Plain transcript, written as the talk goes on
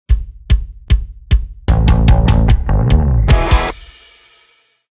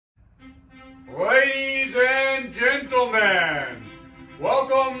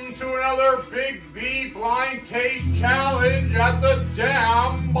taste challenge at the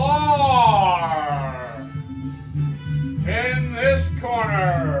Dam Bar. In this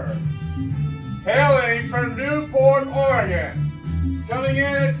corner, hailing from Newport, Oregon, coming in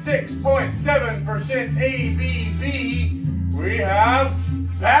at 6.7% ABV, we have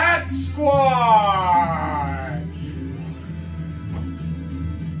Batsquatch.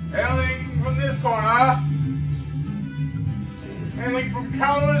 Hailing from this corner, hailing from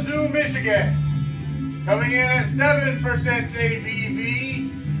Kalamazoo, Michigan, coming in at 7%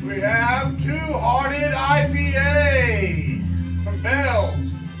 ABV, we have Two Hearted IPA from Bells.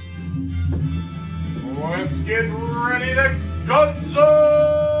 Let's get ready to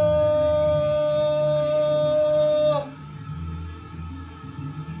guzzle!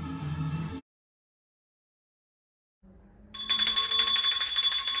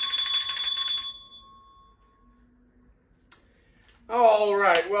 All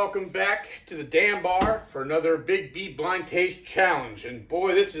right, welcome back to the Dam Bar for another Big B Blind Taste Challenge. And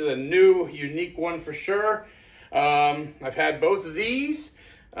boy, this is a new, unique one for sure. I've had both of these.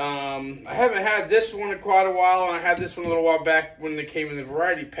 I haven't had this one in quite a while, and I had this one a little while back when they came in the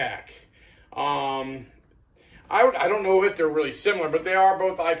variety pack. I don't know if they're really similar, but they are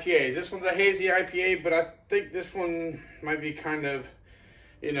both IPAs. This one's a hazy IPA, but I think this one might be kind of,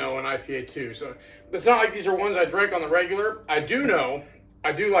 you know, an IPA too. So it's not like these are ones I drink on the regular. I do know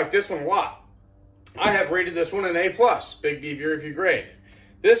I do like this one a lot. I have rated this one an A+, Big B Beer Review grade.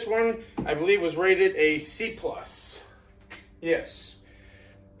 This one, I believe, was rated a C+. Yes.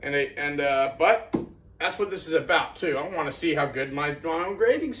 But that's what this is about too. I want to see how good my own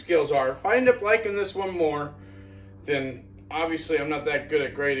grading skills are. If I end up liking this one more, then obviously I'm not that good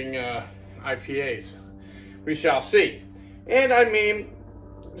at grading IPAs. We shall see. And I mean,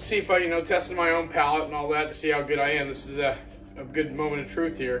 see if I, you know, testing my own palate and all that to see how good I am. This is a good moment of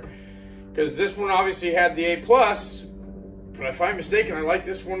truth here, because this one obviously had the A+, but if I'm mistaken, I like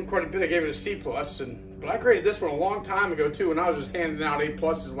this one quite a bit. I gave it a C+, but I graded this one a long time ago too, and I was just handing out A+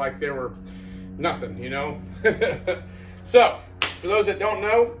 like they were nothing, you know. So, for those that don't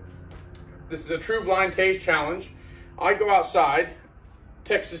know, this is a true blind taste challenge. I go outside,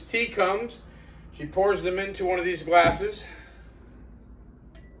 Texas T comes, she pours them into one of these glasses.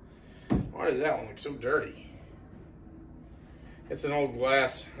 Why does that one look so dirty? It's an old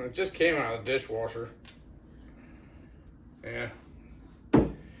glass. It just came out of the dishwasher. Yeah.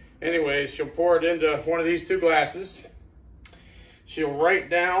 Anyways, she'll pour it into one of these two glasses. She'll write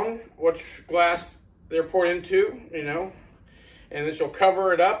down which glass they're poured into, you know, and then she'll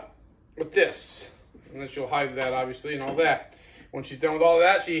cover it up with this. And then she'll hide that, obviously, and all that. When she's done with all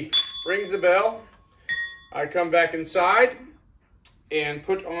that, she rings the bell. I come back inside and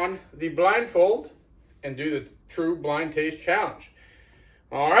put on the blindfold and do the true blind taste challenge.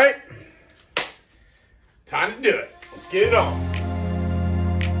 All right, time to do it. Let's get it on.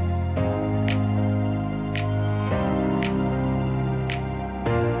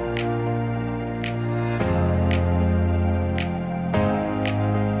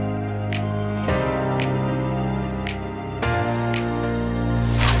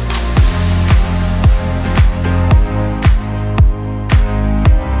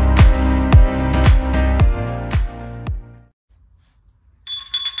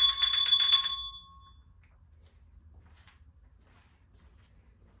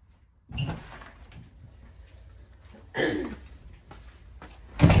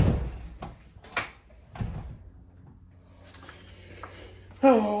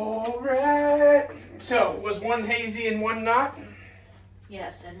 All right. So, was one hazy and one not?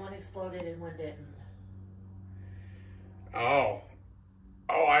 Yes, and one exploded and one didn't. Oh,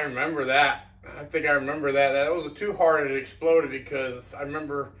 I remember that. I think I remember that. That was a Two Hearted exploded, because I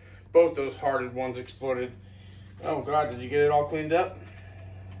remember both those hearted ones exploded. Oh God, did you get it all cleaned up?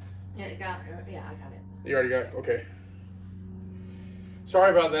 Yeah, I got it. You already got it? Okay.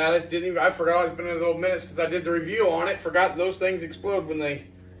 Sorry about that. I forgot. It's been a little minute since I did the review on it. Forgot those things explode when they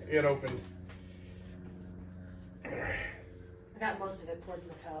get opened. I got most of it poured in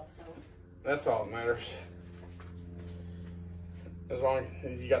the cup, so. That's all that matters. As long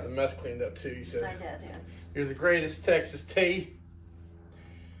as you got the mess cleaned up too, you said. I did, yes. You're the greatest Texas T.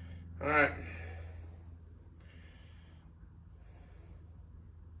 All right.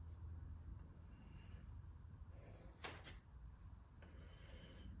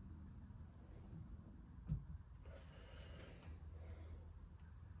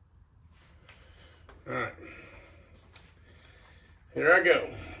 All right, here I go.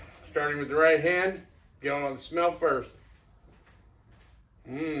 Starting with the right hand, going on the smell first.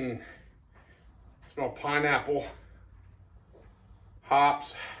 Smell pineapple,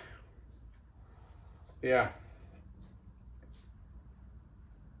 hops. Yeah,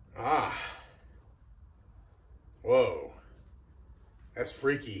 Ah. Whoa. That's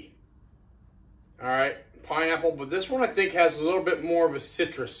freaky. All right, pineapple, but this one I think has a little bit more of a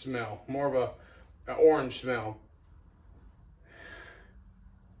citrus smell, more of an orange smell.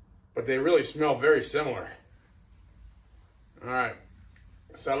 But they really smell very similar. All right,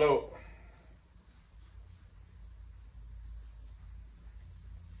 salud.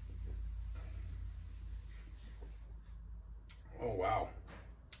 Oh, wow.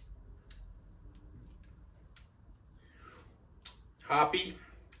 Hoppy,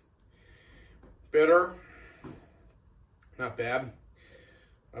 bitter, not bad.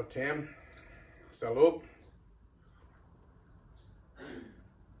 Up-tam, salud.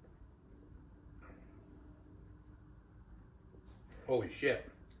 Holy shit.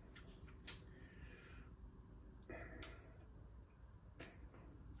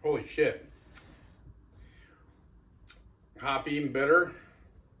 Holy shit. Hoppy and bitter.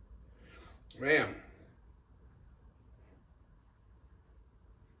 Man.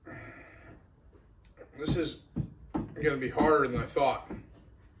 This is going to be harder than I thought.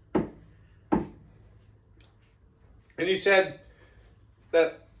 And you said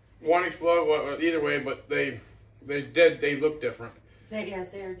that one exploded, well, either way, but they look different. Yes,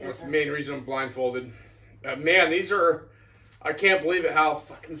 they are different. That's the main reason I'm blindfolded. Man, these are, I can't believe it how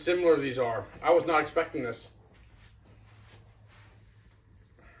fucking similar these are. I was not expecting this.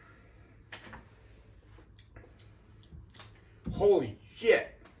 Holy shit.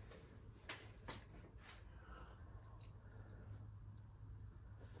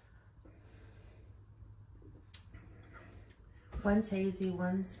 One's hazy,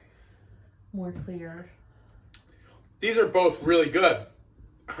 one's more clear. These are both really good.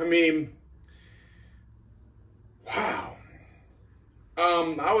 I mean, wow.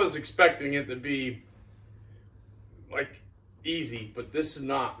 I was expecting it to be like easy, but this is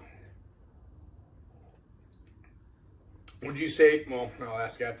not. Would you say? Well, I'll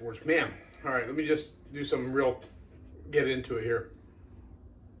ask afterwards. Man, all right. Let me just do some real. Get into it here.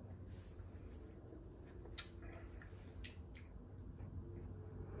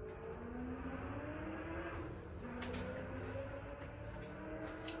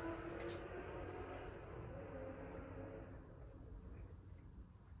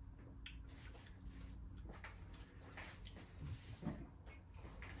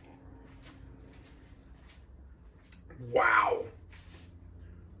 Wow.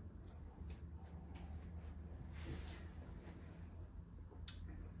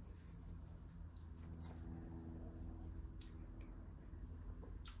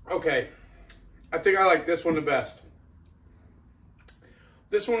 Okay. I think I like this one the best.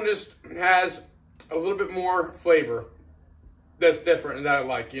 This one just has a little bit more flavor that's different and that I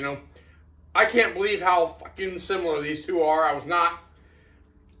like, you know. I can't believe how fucking similar these two are. I was not.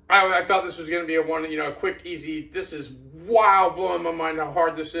 I thought this was going to be a quick, easy. This is wild, blowing my mind how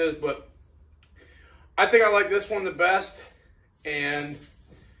hard this is, but I think I like this one the best. And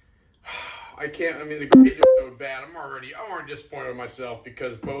I mean, the grades are so bad. I'm already disappointed with myself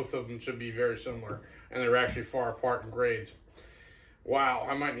because both of them should be very similar, and they're actually far apart in grades. Wow,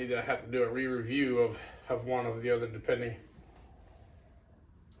 I might need to have to do a re-review of one of the other, depending.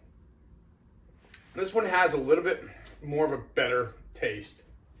 This one has a little bit more of a better taste,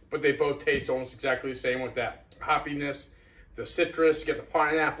 but they both taste almost exactly the same with that hoppiness, the citrus, you get the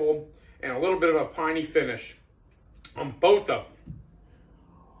pineapple, and a little bit of a piney finish on both of them.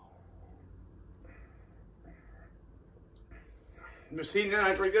 But see, then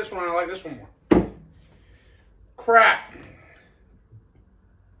I drink this one, I like this one more. Crap.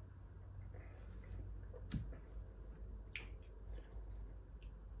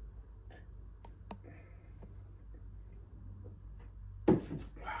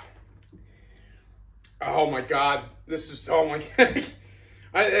 Oh my God, this is, oh my God.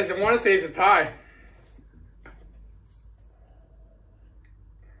 I want to say it's a tie.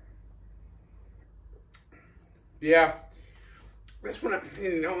 Yeah, this one,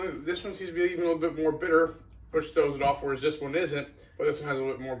 this one seems to be even a little bit more bitter, which throws it off, whereas this one isn't, but this one has a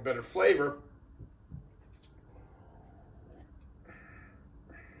little bit more better flavor.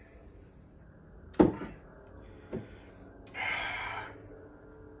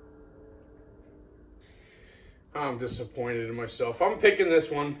 I'm disappointed in myself. I'm picking this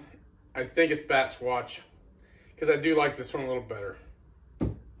one. I think it's Batsquatch because I do like this one a little better.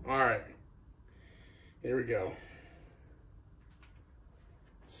 All right. Here we go.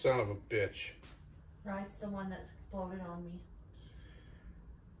 Son of a bitch. Right's the one that's exploded on me.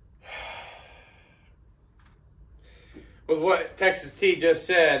 With what Texas T just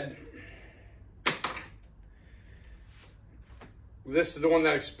said, This is the one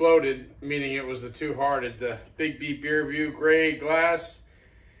that exploded, meaning it was the Two-Hearted. The Big B Beer View Gray Glass.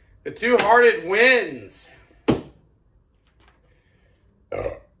 The Two-Hearted wins.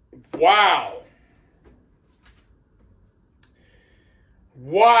 Wow.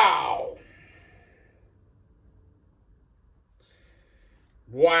 Wow.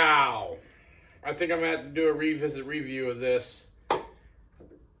 Wow. I think I'm going to have to do a revisit review of this.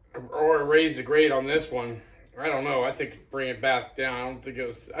 Or raise the grade on this one. I don't know. I think bring it back down. I don't think it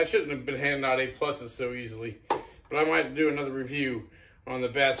was... I shouldn't have been handing out A+ so easily. But I might do another review on the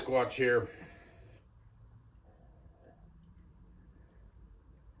Batsquatch here.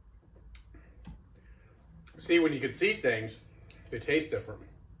 See, when you can see things, they taste different.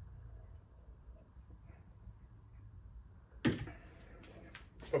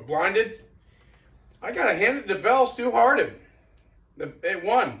 But blinded, I gotta hand it to Bell's Two-Hearted. It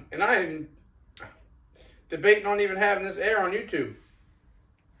won, and I am debating on even having this air on YouTube.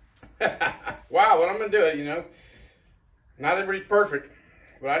 Wow, what I'm gonna do, you know. Not everybody's perfect,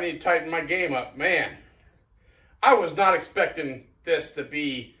 but I need to tighten my game up. Man, I was not expecting this to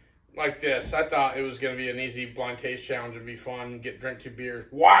be like this. I thought it was gonna be an easy blind taste challenge. It'd be fun, drink 2 beers.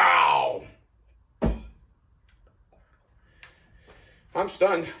 Wow! I'm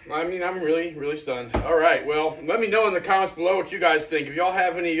stunned. I mean, I'm really, really stunned. All right, well, let me know in the comments below what you guys think. If y'all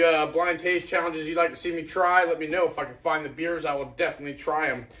have any blind taste challenges you'd like to see me try, let me know. If I can find the beers, I will definitely try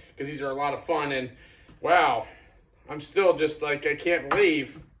them because these are a lot of fun. And, wow, I'm still just like, I can't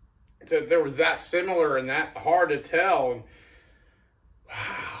believe that there was that similar and that hard to tell. And,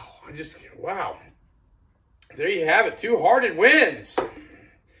 wow. There you have it. Two-Hearted wins.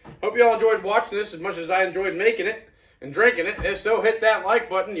 Hope you all enjoyed watching this as much as I enjoyed making it and drinking it. If so, hit that like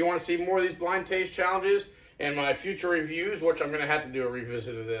button. You want to see more of these blind taste challenges and my future reviews, which I'm going to have to do a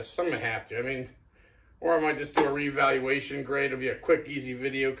revisit of this. I'm going to have to. I mean, or I might just do a reevaluation grade. It'll be a quick, easy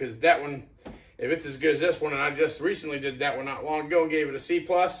video because that one, if it's as good as this one, and I just recently did that one not long ago and gave it a C+,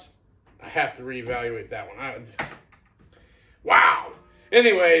 I have to reevaluate that one. Wow.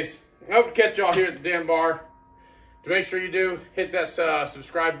 Anyways, I hope to catch y'all here at the damn bar. To make sure you do, hit that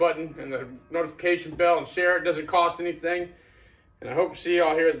subscribe button and the notification bell and share. It doesn't cost anything. And I hope to see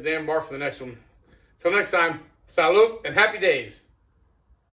y'all here at the damn bar for the next one. Till next time, salute and happy days.